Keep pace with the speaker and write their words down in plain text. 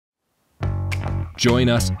Join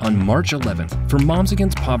us on March 11th for Moms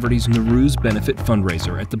Against Poverty's Norooz Benefit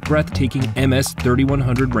Fundraiser at the breathtaking MS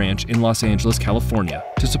 3100 Ranch in Los Angeles, California,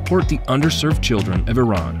 to support the underserved children of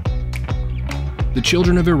Iran. The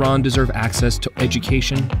children of Iran deserve access to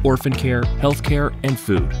education, orphan care, health care, and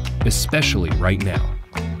food, especially right now.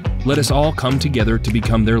 Let us all come together to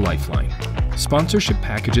become their lifeline. Sponsorship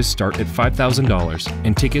packages start at $5,000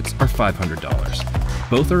 and tickets are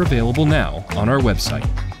 $500. Both are available now on our website.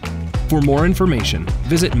 For more information,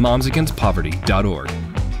 visit momsagainstpoverty.org.